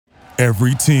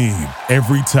Every team,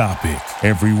 every topic,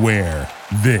 everywhere.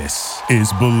 This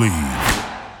is Believe.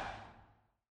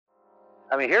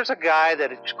 I mean, here's a guy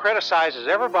that criticizes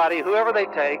everybody, whoever they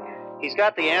take. He's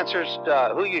got the answers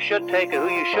to who you should take and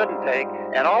who you shouldn't take.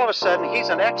 And all of a sudden, he's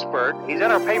an expert. He's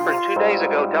in our paper 2 days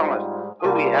ago telling us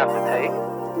who we have to take.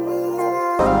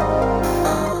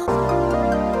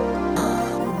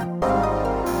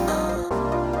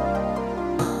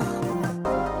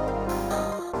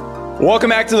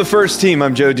 Welcome back to The First Team.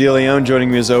 I'm Joe DeLeone.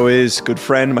 Joining me as always, good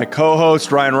friend, my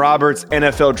co-host, Ryan Roberts,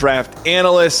 NFL draft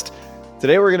analyst.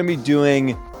 Today we're going to be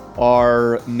doing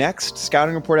our next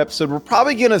scouting report episode. We're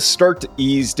probably going to start to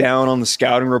ease down on the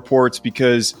scouting reports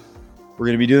because we're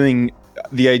going to be doing,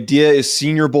 the idea is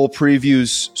Senior Bowl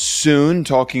previews soon,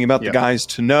 talking about the guys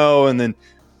to know, and then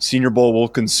Senior Bowl will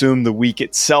consume the week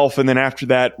itself. And then after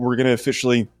that, we're going to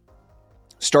officially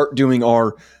start doing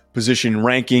our position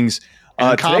rankings.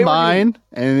 Combine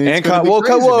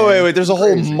wait. There's a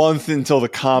whole month until the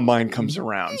combine comes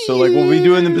around. So we'll be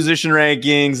doing the position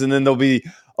rankings, and then there'll be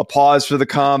a pause for the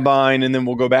combine, and then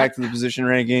we'll go back to the position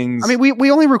rankings. I mean, we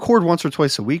only record once or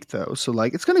twice a week though, so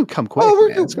it's going to come quick.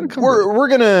 We're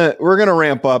gonna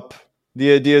ramp up.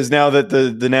 The idea is now that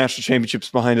the national championship's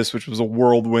behind us, which was a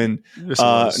whirlwind.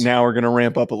 Now we're gonna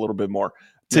ramp up a little bit more.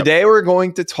 Today we're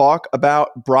going to talk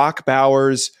about Brock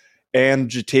Bowers and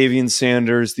Jatavian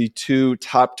Sanders, the two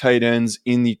top tight ends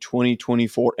in the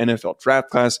 2024 NFL draft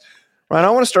class. Ryan, I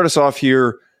want to start us off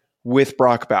here with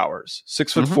Brock Bowers.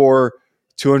 6'4",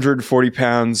 240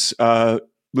 pounds,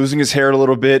 losing his hair a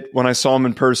little bit when I saw him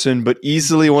in person, but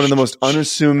easily one of the most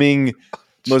unassuming,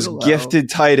 most gifted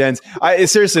tight ends.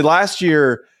 Seriously, last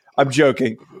year, I'm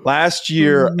joking,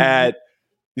 at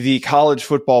the college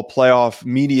football playoff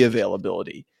media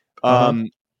availability,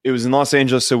 it was in Los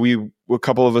Angeles, so a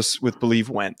couple of us with Believe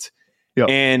went.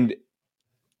 And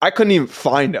I couldn't even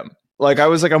find him.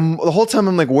 The whole time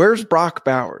I'm like, where's Brock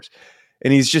Bowers?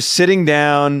 And he's just sitting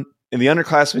down, and the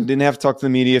underclassmen didn't have to talk to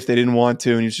the media if they didn't want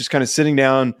to. And he's just kind of sitting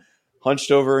down, hunched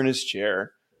over in his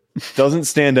chair, doesn't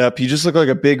stand up. He just looked like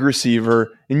a big receiver.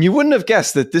 And you wouldn't have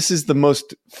guessed that this is the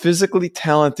most physically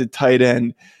talented tight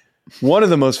end, one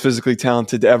of the most physically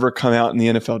talented to ever come out in the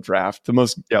NFL draft, the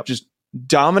most just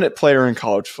dominant player in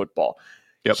college football.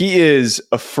 He is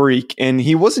a freak, and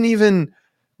he wasn't even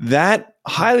that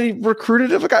highly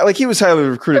recruited of a guy. He was highly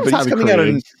recruited, but he's coming out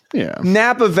of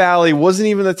Napa Valley, wasn't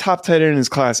even the top tight end in his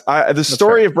class. The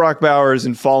story of Brock Bowers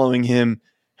and following him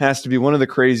has to be one of the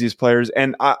craziest players,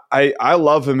 and I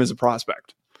love him as a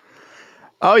prospect.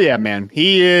 Oh yeah, man.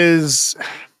 He is.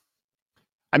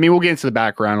 I mean, we'll get into the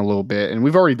background a little bit, and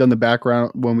we've already done the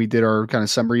background when we did our kind of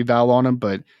summary eval on him,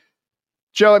 but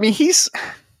Joe, I mean, he's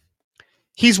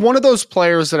one of those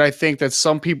players that I think that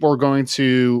some people are going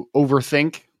to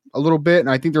overthink a little bit. And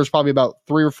I think there's probably about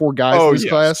 3 or 4 guys in this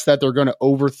class that they're going to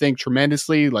overthink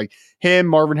tremendously. Like him,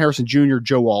 Marvin Harrison Jr.,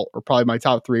 Joe Alt are probably my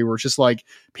top 3, where it's just like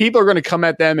people are going to come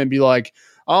at them and be like,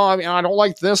 oh, I mean, I don't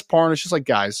like this part. And it's just like,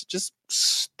 guys, just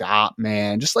stop,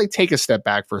 man. Just take a step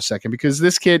back for a second, because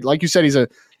this kid, like you said, he's a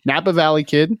Napa Valley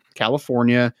kid,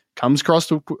 California, comes across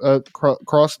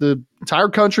the entire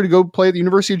country to go play at the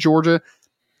University of Georgia.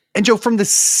 And Joe, from the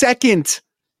second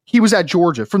he was at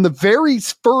Georgia, from the very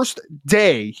first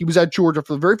day he was at Georgia,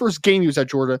 for the very first game he was at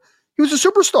Georgia, he was a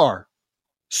superstar.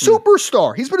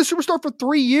 Superstar. He's been a superstar for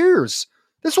 3 years.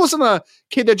 This wasn't a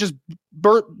kid that just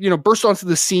burst onto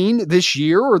the scene this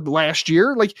year or last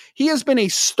year. He has been a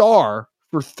star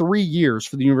for 3 years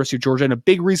for the University of Georgia, and a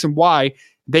big reason why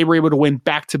they were able to win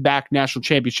back-to-back national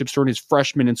championships during his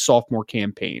freshman and sophomore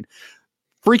campaign.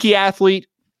 Freaky athlete.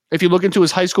 If you look into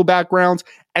his high school backgrounds,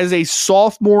 as a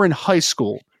sophomore in high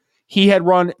school, he had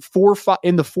run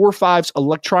in the 4.5s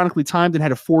electronically timed and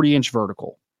had a 40-inch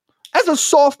vertical. As a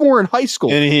sophomore in high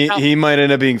school. And he might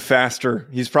end up being faster.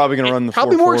 He's probably going to run the 4.4s.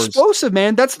 Probably more explosive,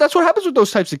 man. That's what happens with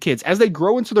those types of kids. As they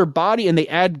grow into their body and they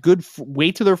add good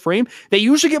weight to their frame, they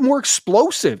usually get more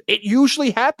explosive. It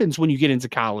usually happens when you get into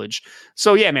college.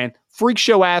 So, yeah, man, freak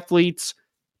show athletes.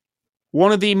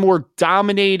 One of the more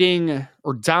dominant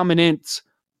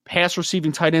pass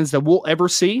receiving tight ends that we'll ever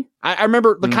see. I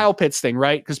remember the Kyle Pitts thing,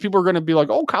 right? Because people are going to be like,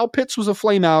 oh, Kyle Pitts was a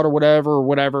flame out or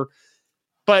whatever.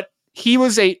 But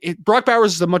Brock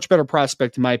Bowers is a much better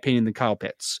prospect, in my opinion, than Kyle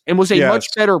Pitts, and was a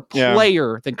much better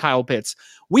player than Kyle Pitts.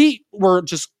 We were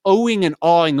just owing and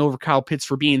awing over Kyle Pitts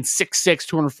for being 6'6",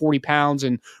 240 pounds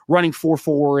and running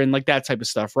 4.4 and that type of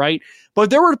stuff, right? But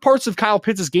there were parts of Kyle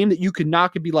Pitts' game that you could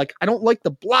knock and be like, I don't like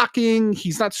the blocking.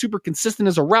 He's not super consistent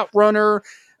as a route runner.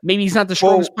 Maybe he's not the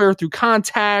strongest player through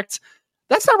contact.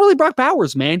 That's not really Brock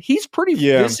Bowers, man. He's pretty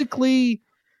physically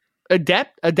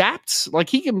adapts.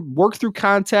 He can work through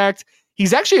contact.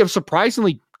 he's actually a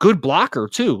surprisingly good blocker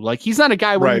too. Like he's not a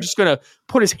guy where you're just going to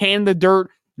put his hand in the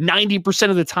dirt 90%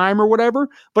 of the time or whatever,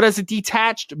 but as a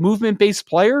detached movement-based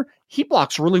player, he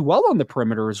blocks really well on the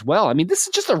perimeter as well. I mean, this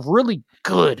is just a really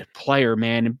good player,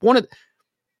 man. And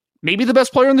maybe the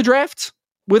best player in the draft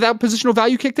without positional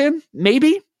value kicked in.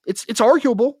 Maybe it's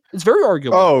arguable. It's very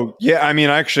arguable. Oh yeah. I mean,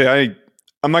 actually,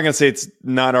 I'm not going to say it's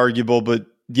not arguable, but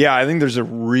yeah, I think there's a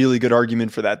really good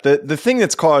argument for that. The thing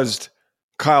that's caused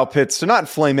Kyle Pitts to not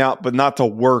flame out, but not to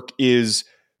work is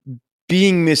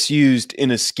being misused in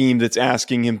a scheme that's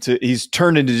asking him he's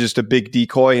turned into just a big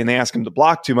decoy and they ask him to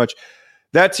block too much.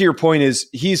 That, to your point, is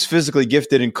he's physically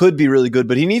gifted and could be really good,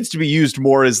 but he needs to be used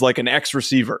more as like an X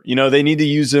receiver. They need to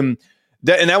use him.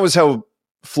 And that was how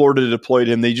Florida deployed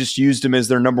him. They just used him as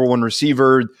their number one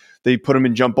receiver. They put him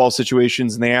in jump ball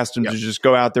situations and they asked him to just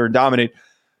go out there and dominate.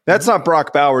 That's not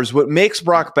Brock Bowers. What makes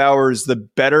Brock Bowers the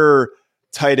better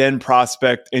tight end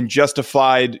prospect and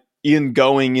justified in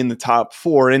going in the top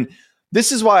 4. And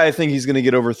this is why I think he's going to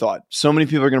get overthought. So many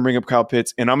people are going to bring up Kyle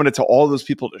Pitts, and I'm going to tell all those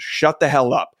people to shut the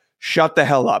hell up. Shut the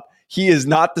hell up. He is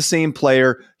not the same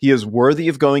player. He is worthy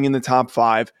of going in the top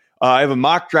 5. I have a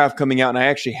mock draft coming out, and I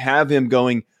actually have him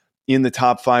going in the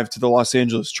top 5 to the Los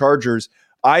Angeles Chargers.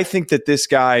 I think that this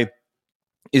guy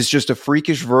is just a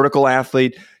freakish vertical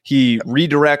athlete. He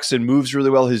redirects and moves really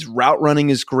well. His route running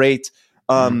is great.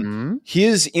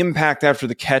 His impact after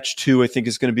the catch, too, I think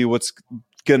is going to be what's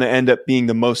going to end up being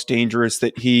the most dangerous,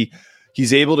 that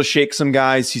he's able to shake some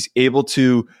guys. He's able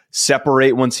to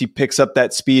separate once he picks up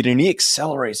that speed, and he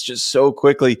accelerates just so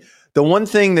quickly. The one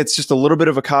thing that's just a little bit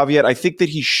of a caveat, I think that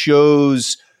he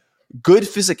shows good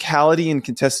physicality in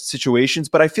contested situations,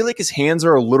 but I feel like his hands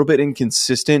are a little bit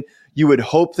inconsistent. You would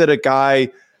hope that a guy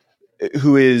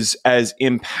who is as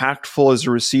impactful as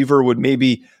a receiver would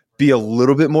maybe be a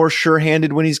little bit more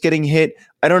sure-handed when he's getting hit.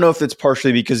 I don't know if that's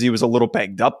partially because he was a little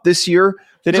banged up this year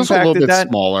that he's impacted also a little bit that.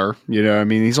 Smaller, I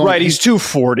mean, he's He's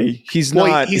 240. He's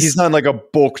not like a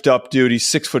bulked up dude. He's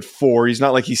 6'4". He's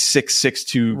not like he's 6'6",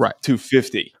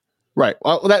 250. Right.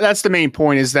 Well, that's the main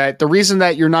point, is that the reason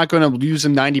that you're not going to use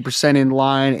him 90% in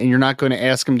line and you're not going to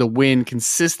ask him to win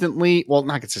consistently, well,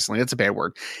 not consistently, that's a bad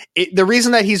word. The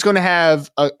reason that he's going to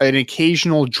have an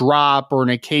occasional drop or an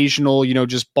occasional,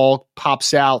 just ball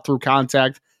pops out through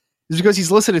contact is because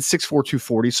he's listed at 6'4",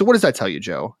 240. So what does that tell you,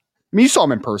 Joe? I mean, you saw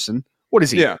him in person. What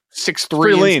is he? Yeah.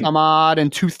 6'3" and some odd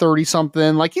and 230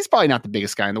 something. Like, he's probably not the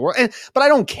biggest guy in the world. But I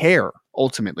don't care,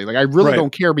 ultimately. Like, I really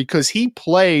don't care, because he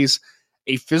plays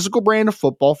a physical brand of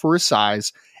football for his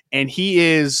size, and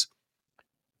here's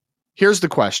the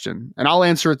question, and I'll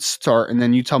answer it to start, and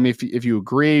then you tell me if you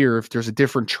agree or if there's a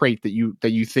different trait that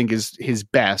you think is his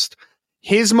best.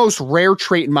 His most rare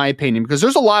trait, in my opinion, because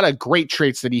there's a lot of great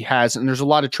traits that he has, and there's a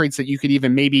lot of traits that you could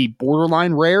even maybe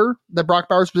borderline rare that Brock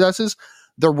Bowers possesses.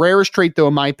 The rarest trait, though,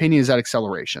 in my opinion, is that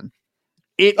acceleration.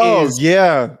 It is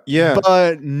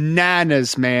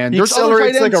bananas, man. He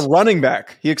accelerates like a running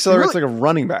back.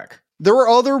 There are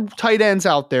other tight ends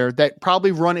out there that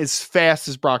probably run as fast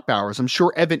as Brock Bowers. I'm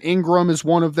sure Evan Ingram is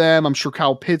one of them. I'm sure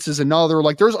Kyle Pitts is another.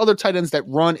 Like, there's other tight ends that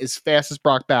run as fast as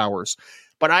Brock Bowers.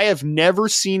 But I have never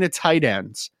seen a tight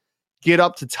end get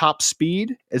up to top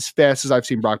speed as fast as I've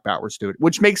seen Brock Bowers do it,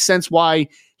 which makes sense why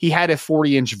he had a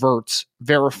 40-inch vert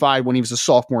verified when he was a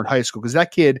sophomore in high school, because that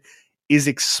kid is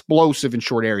explosive in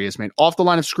short areas, man. Off the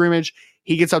line of scrimmage,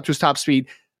 he gets up to his top speed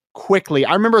quickly.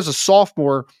 I remember as a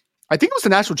sophomore, I think it was the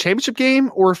national championship game,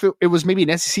 or if it was maybe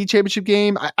an SEC championship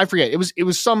game. I forget. It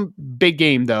was some big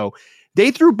game, though.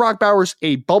 They threw Brock Bowers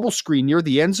a bubble screen near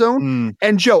the end zone.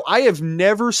 And Joe, I have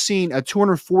never seen a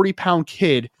 240-pound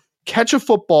kid catch a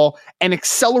football and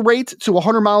accelerate to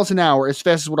 100 miles an hour as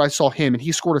fast as what I saw him, and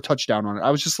he scored a touchdown on it.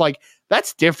 I was just like,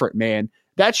 that's different, man.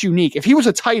 That's unique. If he was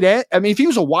a tight end, if he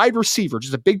was a wide receiver,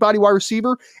 just a big body wide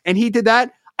receiver, and he did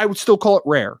that, I would still call it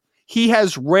rare. He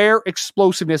has rare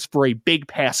explosiveness for a big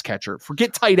pass catcher.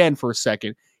 Forget tight end for a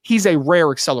second. He's a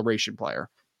rare acceleration player.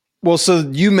 Well, so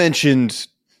you mentioned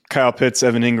Kyle Pitts,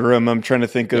 Evan Ingram. I'm trying to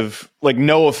think of like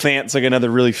Noah Fant, like another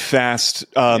really fast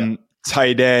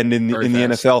tight end in the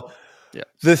NFL. Yeah.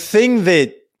 The thing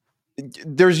that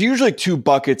there's usually two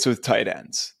buckets with tight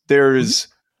ends. There's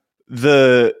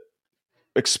the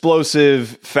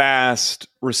explosive, fast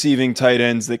receiving tight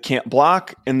ends that can't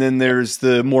block. And then there's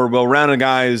the more well-rounded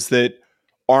guys that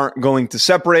aren't going to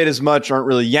separate as much, aren't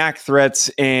really yak threats,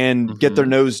 and get their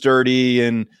nose dirty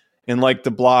and like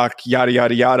to block, yada,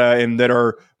 yada, yada. And that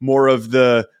are more of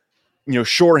the,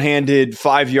 short-handed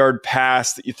 5-yard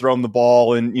pass that you throw him the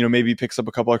ball and, maybe picks up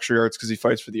a couple extra yards because he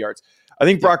fights for the yards. I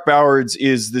think Brock Bowers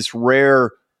is this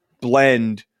rare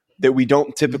blend that we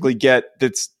don't typically get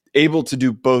that's able to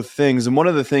do both things. And one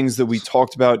of the things that we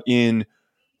talked about in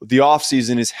the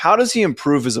offseason is how does he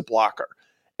improve as a blocker?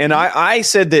 And I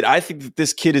said that I think that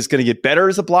this kid is going to get better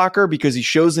as a blocker because he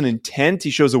shows an intent,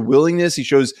 he shows a willingness, he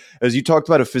shows, as you talked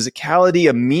about, a physicality,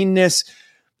 a meanness.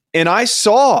 And I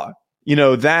saw,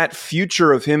 that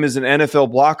future of him as an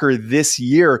NFL blocker this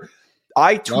year.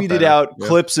 I tweeted out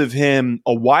clips of him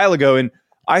a while ago, and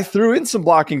I threw in some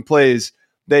blocking plays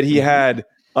that he had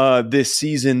this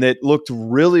season that looked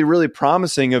really, really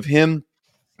promising of him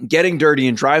getting dirty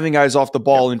and driving guys off the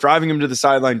ball and driving him to the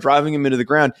sideline, driving him into the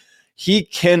ground. He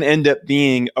can end up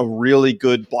being a really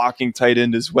good blocking tight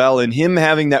end as well. And him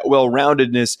having that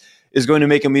well-roundedness is going to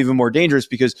make him even more dangerous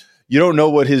because you don't know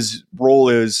what his role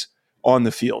is on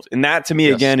the field. And that, to me,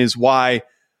 again, is why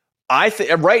I think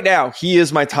right now he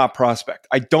is my top prospect.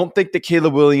 I don't think that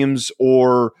Caleb Williams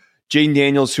or Jaden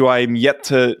Daniels, who I'm yet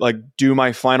to do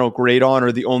my final grade on,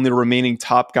 are the only remaining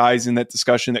top guys in that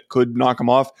discussion that could knock him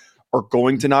off or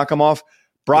going to knock him off.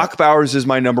 Brock Bowers is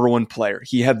my number one player.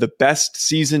 He had the best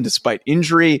season despite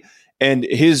injury, and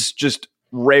his just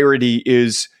rarity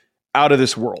is out of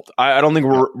this world. I don't think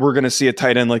we're going to see a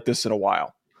tight end like this in a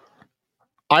while.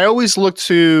 I always look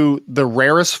to the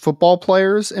rarest football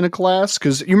players in a class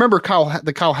because you remember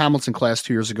the Kyle Hamilton class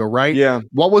 2 years ago, right? Yeah.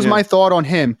 What was my thought on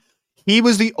him? He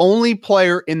was the only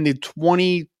player in the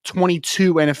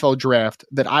 2022 NFL draft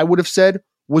that I would have said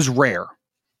was rare.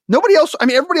 Nobody else.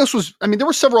 Everybody else was. There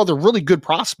were several other really good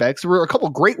prospects. There were a couple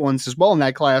of great ones as well in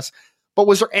that class. But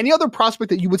was there any other prospect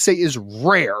that you would say is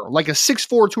rare, like a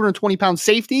 6'4", 220-pound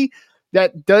safety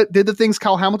that did the things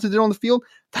Kyle Hamilton did on the field?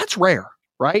 That's rare,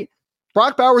 right?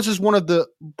 Brock Bowers is one of the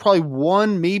probably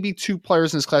one, maybe two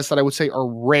players in this class that I would say are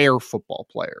rare football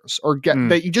players or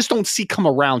that you just don't see come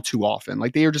around too often.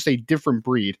 Like they are just a different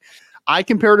breed. I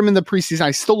compared him in the preseason.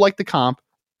 I still like the comp.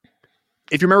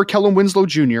 If you remember Kellen Winslow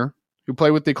Jr., who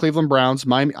played with the Cleveland Browns,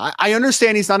 Miami, I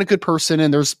understand he's not a good person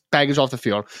and there's baggage off the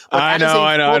field. I know.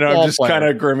 I'm just kind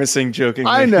of grimacing, joking.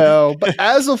 I know. But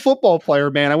as a football player,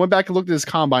 man, I went back and looked at his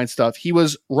combine stuff. He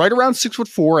was right around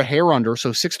 6'4", a hair under. So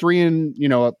 6'3" and,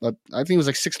 I think it was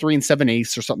like 6'3" and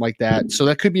 7/8 or something like that. So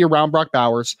that could be around Brock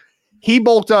Bowers. He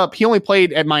bulked up. He only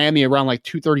played at Miami around like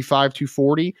 235,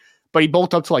 240. But he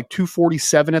bulked up to like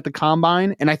 247 at the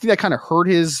combine. And I think that kind of hurt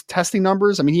his testing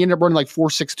numbers. He ended up running like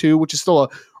 4.62, which is still a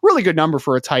really good number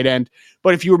for a tight end.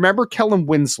 But if you remember Kellen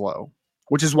Winslow,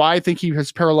 which is why I think he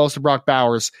has parallels to Brock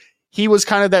Bowers, he was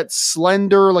kind of that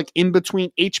slender, like in between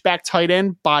H-back tight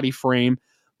end body frame.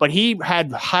 But he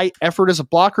had high effort as a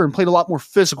blocker and played a lot more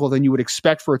physical than you would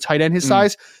expect for a tight end his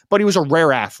size. But he was a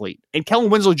rare athlete. And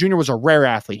Kellen Winslow Jr. was a rare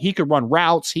athlete. He could run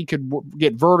routes. He could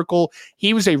get vertical.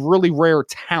 He was a really rare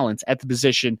talent at the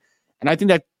position. And I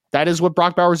think that is what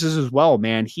Brock Bowers is as well,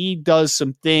 man. He does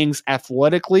some things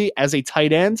athletically as a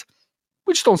tight end,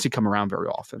 we just don't see come around very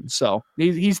often. So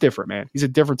he's different, man. He's a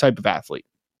different type of athlete.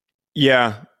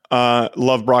 Yeah.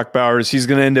 Love Brock Bowers. He's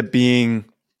going to end up being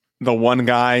the one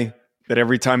guy that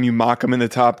every time you mock him in the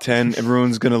top 10,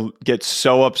 everyone's going to get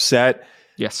so upset.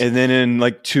 Yes. And then in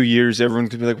like 2 years, everyone's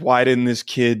going to be like,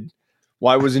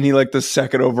 why wasn't he like the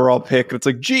second overall pick? And it's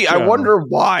like, gee, I wonder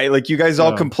why. Like you guys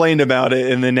all complained about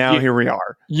it. And then now here we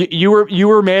are. You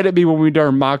were mad at me when we did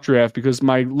our mock draft because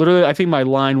I think my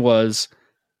line was,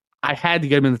 I had to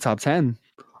get him in the top 10.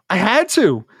 I had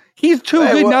to. He's too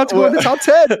good not to go in the top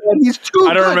 10. He's too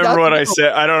good. I don't remember what I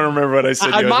said.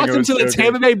 I mocked him to the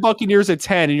Tampa Bay Buccaneers at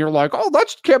 10, and you're like, oh,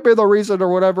 that can't be the reason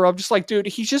or whatever. I'm just like, dude,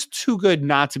 he's just too good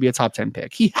not to be a top 10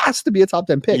 pick. He has to be a top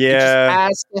 10 pick. Yeah. It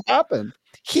just has to happen.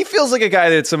 He feels like a guy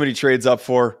that somebody trades up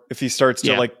for if he starts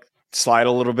to like slide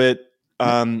a little bit.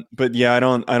 But yeah, I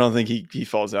don't think he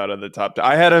falls out of the top 10.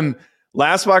 I had him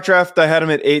last mock draft. I had him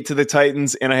at 8 to the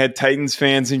Titans, and I had Titans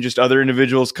fans and just other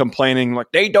individuals complaining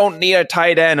like they don't need a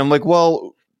tight end. I'm like,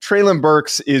 well, Treylon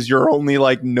Burks is your only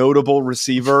like notable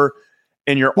receiver,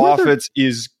 and your offense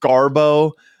is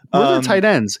Garbo. Who are the tight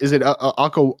ends? Is it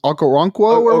Okoronkwo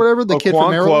or whatever? The kid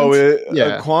from Maryland?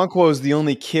 Okoronkwo is the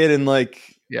only kid in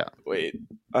like. Yeah. Wait.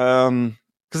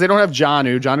 Because they don't have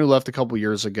Jonnu. Jonnu left a couple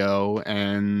years ago,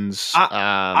 and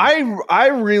I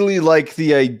really like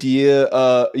the idea.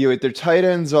 Their tight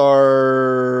ends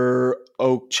are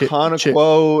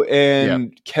Okonkwo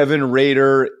and Kevin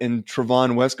Rader and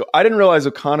Trevon Wesco. I didn't realize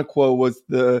Okonkwo was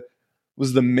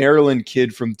the Maryland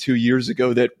kid from 2 years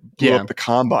ago that blew up the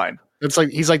combine. It's like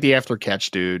he's like the after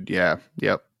catch dude. Yeah.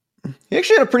 Yep. He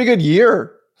actually had a pretty good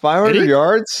year. 500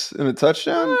 yards and a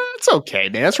touchdown. It's okay,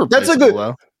 man. That's replaceable,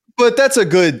 though. But that's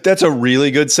a really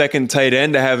good second tight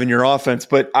end to have in your offense.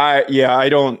 But I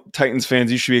don't. Titans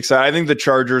fans, you should be excited. I think the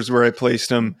Chargers, where I placed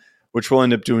him, which we'll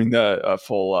end up doing the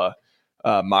full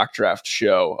mock draft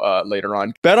show later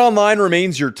on. BetOnline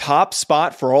remains your top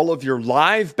spot for all of your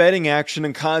live betting action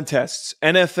and contests.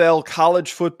 NFL,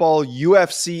 college football,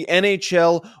 UFC,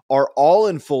 NHL are all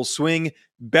in full swing.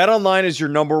 BetOnline is your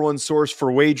number one source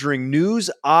for wagering news,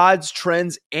 odds,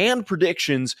 trends, and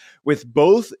predictions with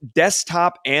both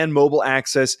desktop and mobile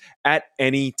access at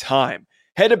any time.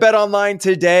 Head to BetOnline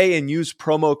today and use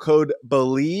promo code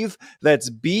BELIEVE, that's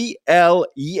BLEAV,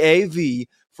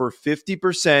 for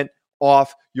 50%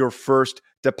 off your first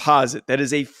deposit. That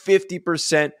is a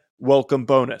 50% welcome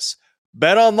bonus.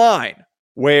 BetOnline,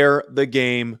 where the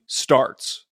game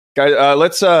starts. Guys,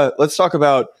 let's talk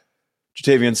about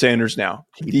Ja'Tavion Sanders now.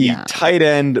 The tight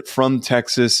end from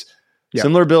Texas. Yep.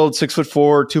 Similar build, 6'4",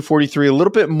 243, a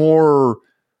little bit more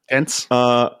dense.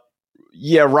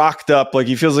 Rocked up. Like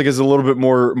he feels like he's a little bit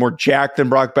more jacked than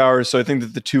Brock Bowers. So I think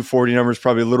that the 240 number is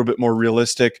probably a little bit more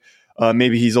realistic.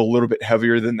 Maybe he's a little bit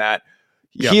heavier than that.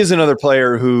 Yep. He is another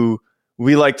player who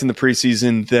we liked in the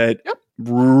preseason that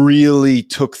really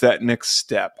took that next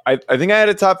step. I think I had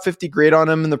a top 50 grade on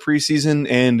him in the preseason,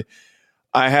 and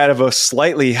I had a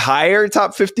slightly higher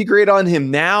top 50 grade on him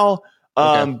now.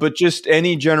 But just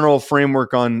any general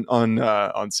framework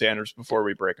on Sanders before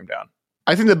we break him down.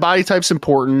 I think the body type's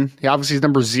important. He obviously is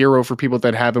number 0 for people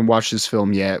that haven't watched this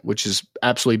film yet, which is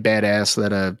absolutely badass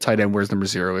that a tight end wears number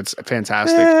 0. It's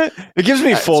fantastic. It gives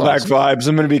me fullback vibes.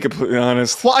 I'm going to be completely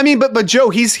honest. Well, I mean, but Joe,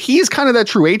 he's kind of that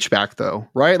true H-back though,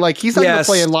 right? Like he's not going to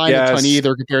play in line a ton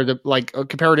either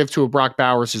comparative to a Brock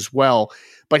Bowers as well.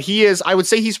 But he is, I would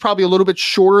say he's probably a little bit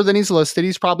shorter than he's listed.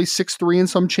 He's probably 6'3" and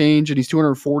some change, and he's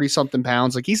 240 something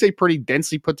pounds. Like he's a pretty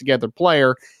densely put together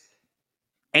player.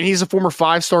 And he's a former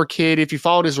 5-star kid. If you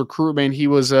followed his recruitment, he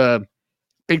was a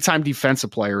big-time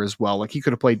defensive player as well. Like he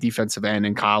could have played defensive end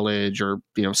in college or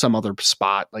some other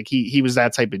spot. Like he was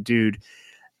that type of dude.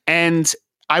 And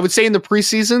I would say in the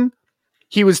preseason,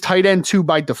 he was tight end 2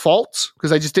 by default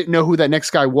because I just didn't know who that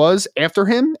next guy was after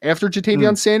him, after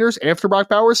Ja'Tavion Sanders, after Brock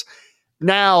Bowers.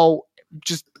 Now,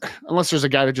 just unless there's a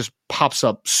guy that just pops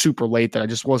up super late that I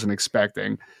just wasn't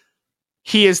expecting,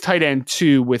 he is tight end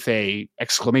 2 with a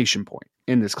exclamation point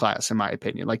in this class, in my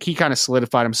opinion. Like he kind of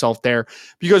solidified himself there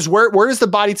because where does the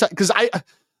body type? Because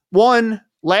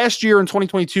last year in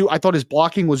 2022, I thought his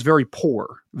blocking was very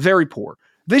poor.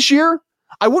 This year,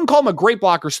 I wouldn't call him a great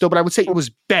blocker still, but I would say it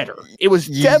was better. It was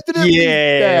definitely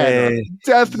better.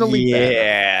 Definitely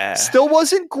better. Still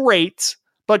wasn't great,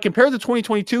 but compared to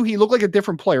 2022, he looked like a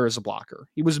different player as a blocker.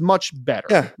 He was much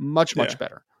better. Much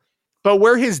better. But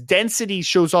where his density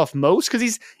shows off most, because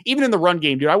he's even in the run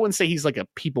game, dude, I wouldn't say he's like a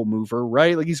people mover,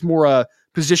 right? Like he's more a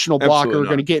positional blocker,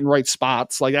 going to get in right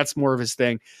spots. Like that's more of his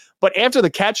thing. But after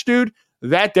the catch, dude,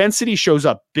 that density shows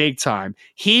up big time.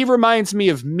 He reminds me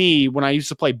of me when I used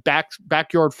to play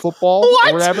backyard football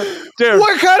or whatever. Dude,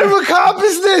 what kind of a cop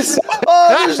is this?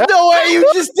 Oh, there's no way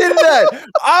you just did that.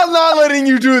 I'm not letting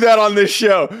you do that on this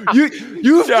show.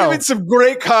 You've given some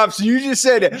great cops. You just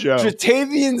said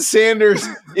Ja'Tavion Sanders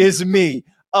is me.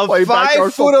 A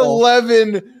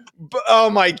 5'11". Oh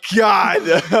my God.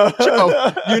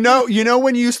 Joe, you know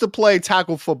when you used to play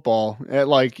tackle football at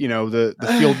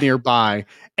the field nearby,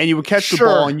 and you would catch the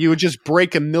ball and you would just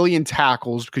break a million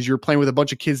tackles because you were playing with a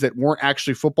bunch of kids that weren't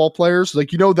actually football players.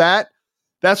 Like,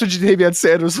 that's what Ja'Tavion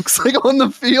Sanders looks like on the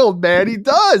field, man. He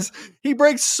does. He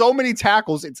breaks so many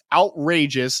tackles. It's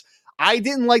outrageous. I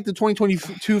didn't like the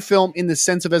 2022 film in the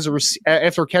sense of as a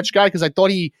after catch guy because I thought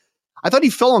he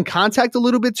fell on contact a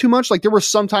little bit too much. Like there were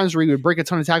some times where he would break a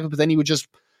ton of tackles, but then he would just,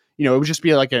 it would just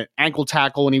be like an ankle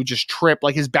tackle and he would just trip.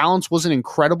 Like his balance wasn't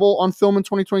incredible on film in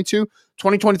 2022.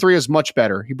 2023 is much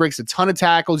better. He breaks a ton of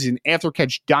tackles. He's an after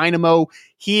catch dynamo.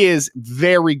 He is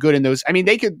very good in those. I mean,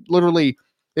 they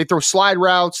throw slide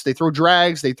routes, they throw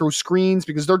drags, they throw screens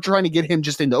because they're trying to get him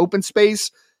just into open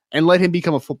space and let him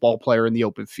become a football player in the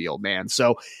open field, man.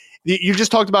 So you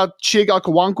just talked about Chig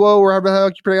Akawankwo, or however the hell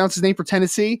you pronounce his name, for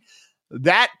Tennessee.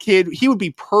 That kid, he would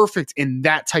be perfect in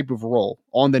that type of role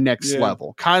on the next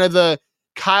level. Kind of the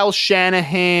Kyle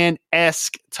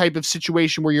Shanahan-esque type of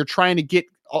situation where you're trying to get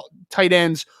tight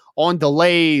ends on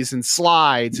delays and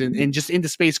slides and just into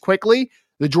space quickly,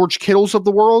 the George Kittles of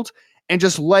the world, and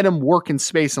just let him work in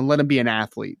space and let him be an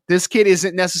athlete. This kid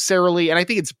isn't necessarily, and I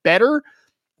think it's better,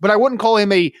 but I wouldn't call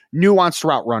him a nuanced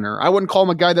route runner. I wouldn't call him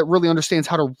a guy that really understands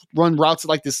how to run routes at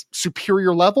like this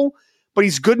superior level. But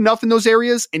he's good enough in those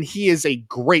areas, and he is a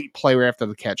great player after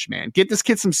the catch, man. Get this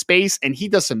kid some space, and he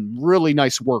does some really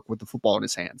nice work with the football in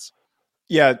his hands.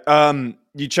 Yeah,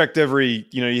 you checked you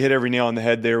hit every nail on the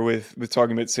head there with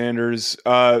talking about Sanders.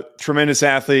 Tremendous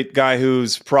athlete, guy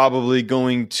who's probably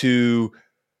going to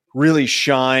really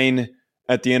shine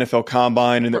at the NFL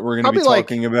Combine, and that we're going to be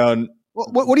talking about.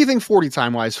 What do you think 40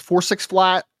 time wise? 4.6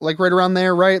 flat, like right around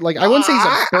there, right? Like I wouldn't say he's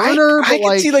a burner, I but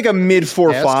could see like a mid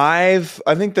 4.5.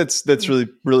 I think that's really,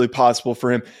 really possible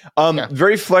for him.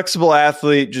 Very flexible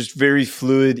athlete, just very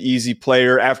fluid, easy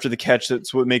player. After the catch,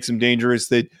 that's what makes him dangerous.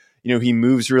 That he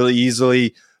moves really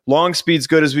easily. Long speed's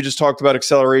good, as we just talked about.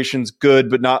 Acceleration's good,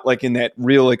 but not like in that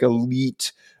real like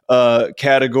elite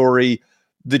category.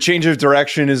 The change of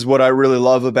direction is what I really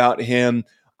love about him.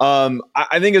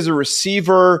 I think as a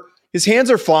receiver, his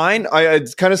hands are fine.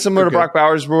 It's kind of similar to Brock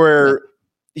Bowers, where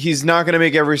he's not going to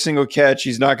make every single catch.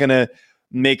 He's not going to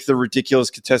make the ridiculous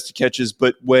contested catches,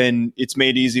 but when it's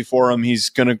made easy for him, he's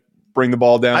going to bring the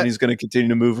ball down. He's going to continue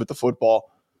to move with the football.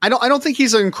 I don't think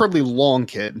he's an incredibly long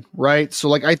kid, right? So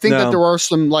like I think that there are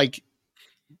some like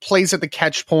plays at the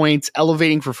catch points,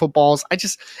 elevating for footballs.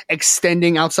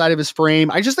 Extending outside of his frame.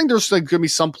 I just think there's like going to be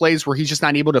some plays where he's just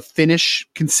not able to finish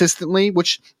consistently,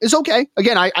 which is okay.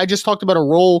 Again, I just talked about a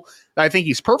role that I think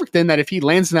he's perfect in, that if he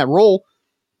lands in that role,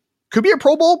 could be a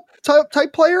Pro Bowl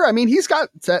type player. I mean, he's got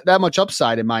that much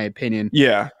upside in my opinion.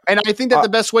 Yeah. And I think that the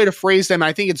best way to phrase them,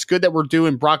 I think it's good that we're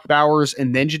doing Brock Bowers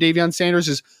and then Jadeveon Sanders,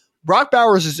 is Brock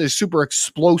Bowers is a super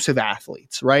explosive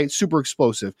athlete, right? Super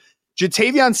explosive.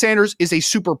 Jatavion Sanders is a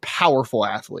super powerful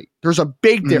athlete. There's a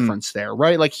big difference there,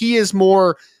 right? Like he is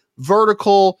more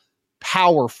vertical,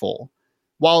 powerful,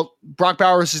 while Brock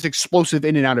Bowers is explosive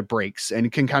in and out of breaks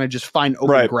and can kind of just find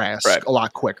open grass a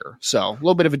lot quicker. So a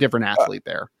little bit of a different athlete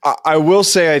there. I will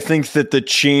say, I think that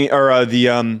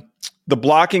the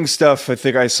blocking stuff, I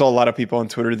think I saw a lot of people on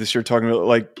Twitter this year talking about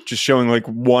like just showing like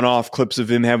one-off clips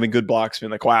of him having good blocks,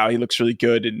 being like, wow, he looks really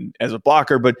good as a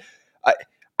blocker. But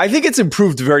I think it's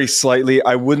improved very slightly.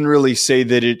 I wouldn't really say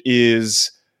that it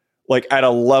is like at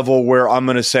a level where I'm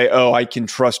going to say, oh, I can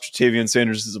trust Jatavion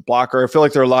Sanders as a blocker. I feel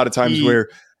like there are a lot of times where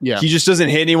he just doesn't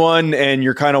hit anyone, and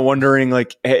you're kind of wondering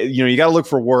like, hey, you got to look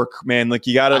for work, man. Like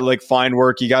you got to like find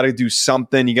work. You got to do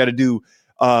something. You got to do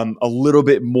a little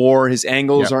bit more. His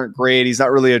angles aren't great. He's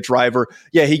not really a driver.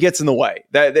 Yeah, he gets in the way.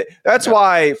 That's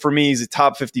why for me he's a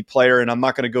top 50 player, and I'm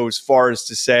not going to go as far as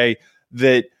to say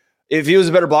that if he was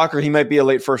a better blocker, he might be a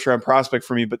late first-round prospect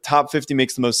for me, but top 50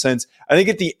 makes the most sense. I think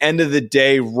at the end of the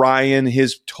day, Ryan,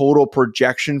 his total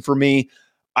projection for me,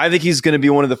 I think he's going to be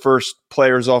one of the first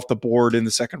players off the board in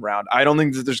the second round. I don't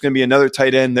think that there's going to be another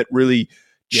tight end that really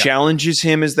challenges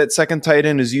him as that second tight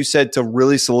end, as you said, to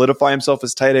really solidify himself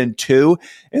as tight end 2.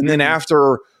 And then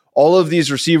after all of these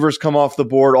receivers come off the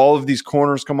board, all of these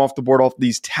corners come off the board, all of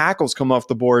these tackles come off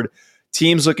the board,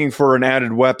 teams looking for an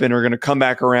added weapon are going to come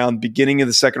back around beginning of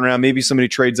the second round. Maybe somebody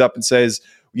trades up and says,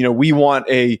 we want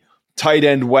a tight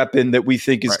end weapon that we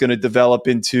think is going to develop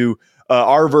into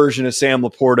our version of Sam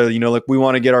Laporta. Like we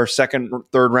want to get our second or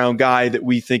third round guy that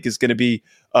we think is going to be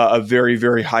a very,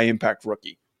 very high impact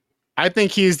rookie. I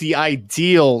think he is the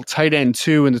ideal tight end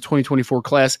 2 in the 2024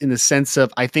 class, in the sense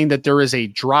of, I think that there is a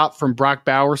drop from Brock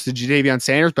Bowers to Jatavion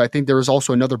Sanders, but I think there is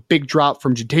also another big drop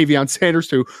from Jatavion Sanders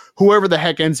to whoever the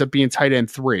heck ends up being tight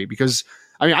end 3, because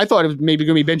I thought it was maybe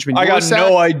going to be Benjamin. I got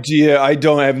no idea. I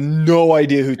have no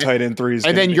idea who tight end 3 is.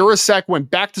 And then Urasek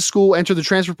went back to school, entered the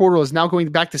transfer portal, is now going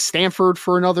back to Stanford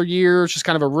for another year. It's just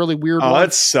kind of a really weird one.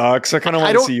 That sucks. I kind of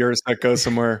want to see Urasek go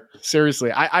somewhere.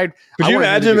 Seriously. Could you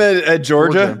imagine him at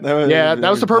Georgia? That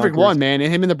was the perfect one, man.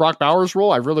 And him in the Brock Bowers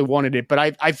role, I really wanted it. But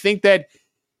I think that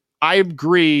I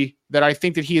agree that I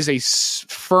think that he is a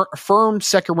firm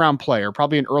second round player,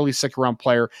 probably an early second round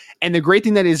player. And the great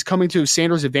thing that is coming to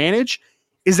Sanders' advantage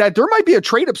is that there might be a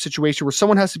trade-up situation where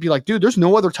someone has to be like, dude, there's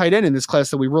no other tight end in this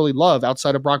class that we really love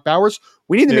outside of Brock Bowers.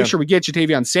 We need to make sure we get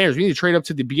Jatavion Sanders. We need to trade up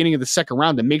to the beginning of the second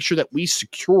round to make sure that we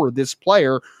secure this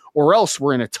player, or else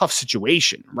we're in a tough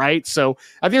situation, right? So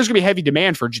I think there's going to be heavy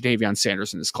demand for Jatavion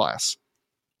Sanders in this class.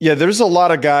 Yeah, there's a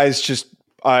lot of guys just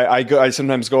I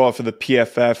sometimes go off of the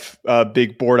PFF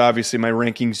big board. Obviously, my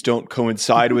rankings don't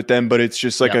coincide with them, but it's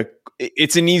just like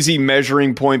it's an easy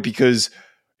measuring point because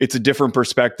it's a different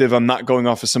perspective. I'm not going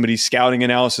off of somebody's scouting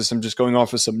analysis. I'm just going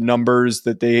off of some numbers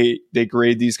that they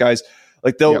grade these guys.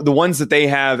 Like the ones that they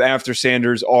have after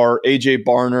Sanders are AJ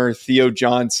Barner, Theo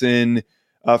Johnson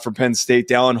from Penn State,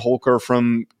 Dallin Holker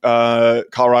from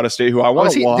Colorado State, who I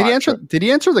want to watch. Did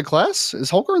he enter the class? Is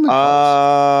Holker in the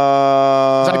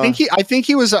class? I think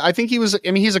he was. I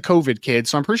mean, he's a COVID kid,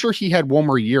 so I'm pretty sure he had one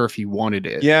more year if he wanted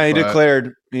it. Yeah, he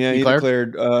declared. Yeah, he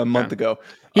declared a month ago.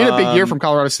 He had a big year from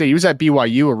Colorado State. He was at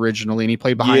BYU originally, and he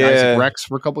played behind Isaac Rex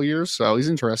for a couple of years. So he's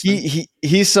interesting.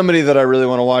 He's somebody that I really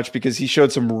want to watch because he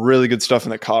showed some really good stuff in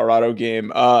the Colorado game.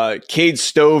 Cade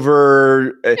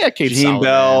Stover, Jaheim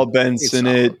Bell, Ben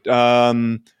Sinnott,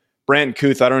 Brandon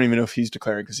Kuth, I don't even know if he's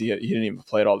declaring because he didn't even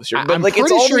play at all this year. But I'm like,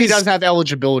 pretty sure he doesn't have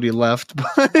eligibility left.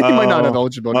 But he might not have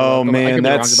eligibility left. Oh man, I could be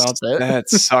wrong about that. That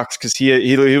sucks because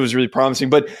he was really promising.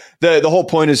 But the whole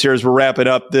point is here as we're wrapping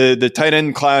up the tight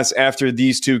end class after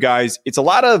these two guys, it's a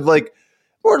lot of like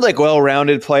more like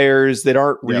well-rounded players that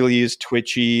aren't really as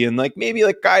twitchy, and like maybe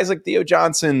like guys like Theo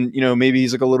Johnson, maybe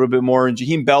he's like a little bit more, and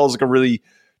Jaheim Bell's like a really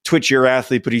twitchier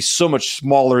athlete, but he's so much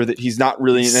smaller that he's not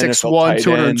really an 6'1", NFL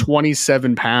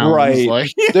 227 pounds. Right. Like.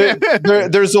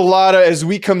 There's a lot of, as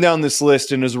we come down this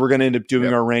list and as we're going to end up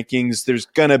doing our rankings, there's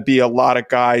going to be a lot of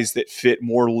guys that fit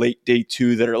more late day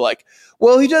two that are like,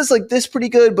 well, he does like this pretty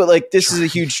good, but like this is a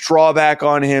huge drawback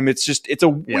on him. It's a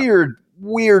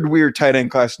weird tight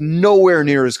end class. Nowhere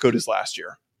near as good as last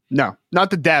year. No, not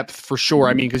the depth for sure.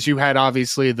 I mean, because you had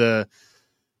obviously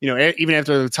even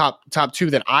after the top two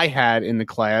that I had in the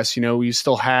class, you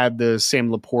still had the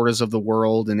Sam Laportas of the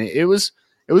world, and it was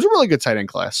a really good tight end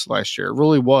class last year. It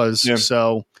really was. Yeah.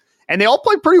 So, and they all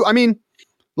played pretty. I mean,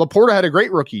 Laporta had a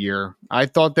great rookie year. I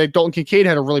thought that Dalton Kincaid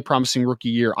had a really promising rookie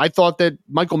year. I thought that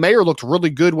Michael Mayer looked really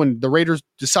good when the Raiders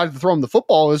decided to throw him the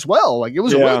football as well. Like it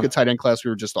was a really good tight end class we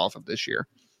were just off of this year.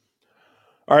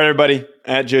 All right, everybody,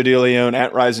 at Joe DeLeone,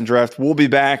 at Rise and Draft. We'll be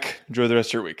back. Enjoy the rest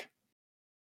of your week.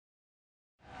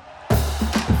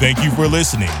 Thank you for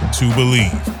listening to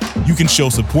Believe. You can show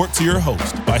support to your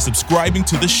host by subscribing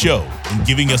to the show and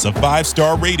giving us a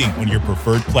 5-star rating on your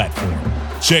preferred platform.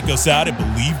 Check us out at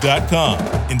Believe.com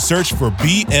and search for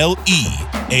BLEAV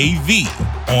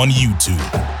on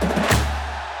YouTube.